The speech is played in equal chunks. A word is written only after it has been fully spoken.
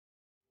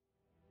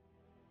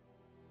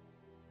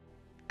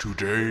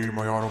Today,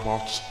 my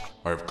Autobots,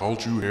 I have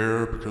called you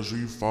here because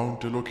we've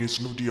found the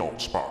location of the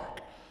Allspark.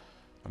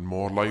 And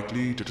more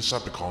likely, the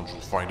Decepticons will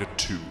find it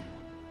too.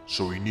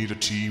 So we need a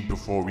team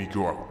before we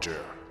go out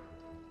there.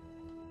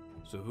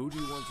 So who do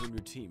you want on your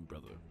team,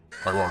 brother?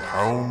 I want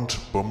Hound,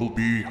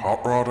 Bumblebee,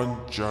 Hot Rod,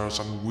 and Jazz,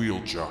 and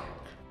Wheeljack.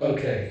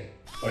 Okay,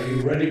 are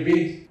you ready,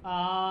 B?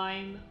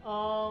 I'm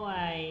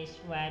always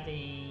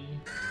ready.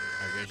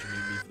 I guess you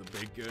need me for the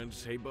big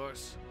guns, hey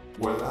boss?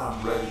 Well,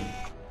 I'm ready.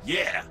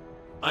 Yeah,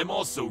 I'm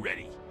also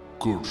ready.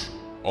 Good.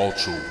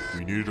 Also,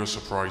 we need a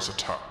surprise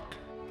attack.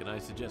 Can I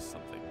suggest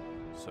something,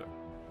 sir?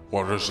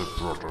 What is it,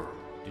 brother?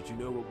 Did you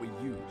know what we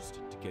used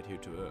to get here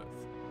to Earth?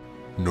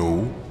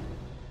 No?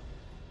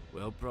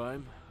 Well,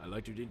 Prime, I'd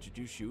like to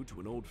introduce you to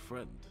an old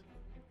friend.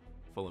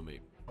 Follow me.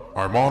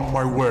 I'm on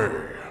my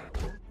way.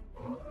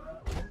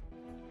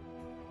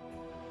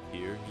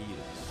 Here he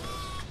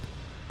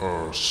is.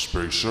 A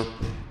spaceship?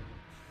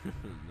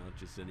 Not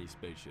just any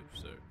spaceship,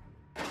 sir.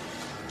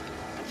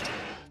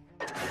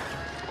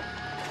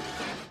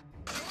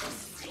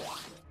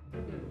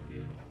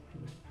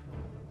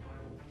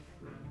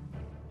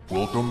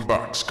 Welcome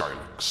back,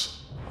 Skylynx.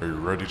 Are you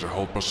ready to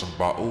help us in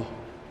battle?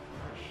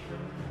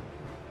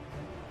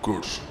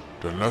 Good.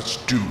 Then let's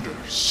do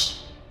this.